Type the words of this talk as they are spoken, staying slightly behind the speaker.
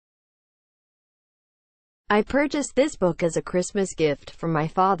I purchased this book as a Christmas gift from my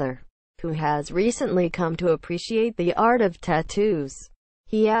father, who has recently come to appreciate the art of tattoos.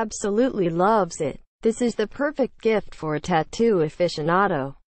 He absolutely loves it. This is the perfect gift for a tattoo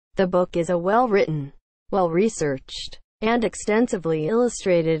aficionado. The book is a well-written, well-researched, and extensively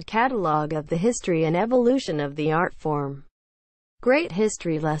illustrated catalog of the history and evolution of the art form. Great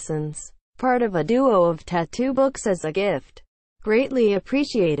history lessons. Part of a duo of tattoo books as a gift. Greatly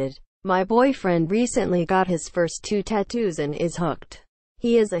appreciated. My boyfriend recently got his first 2 tattoos and is hooked.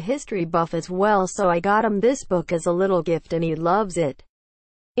 He is a history buff as well, so I got him this book as a little gift and he loves it.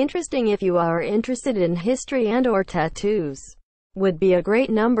 Interesting if you are interested in history and/or tattoos. Would be a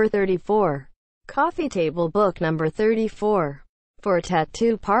great number 34. Coffee table book number 34. For a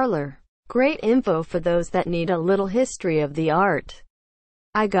tattoo parlor. Great info for those that need a little history of the art.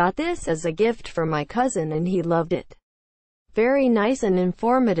 I got this as a gift for my cousin and he loved it. Very nice and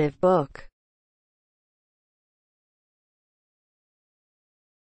informative book.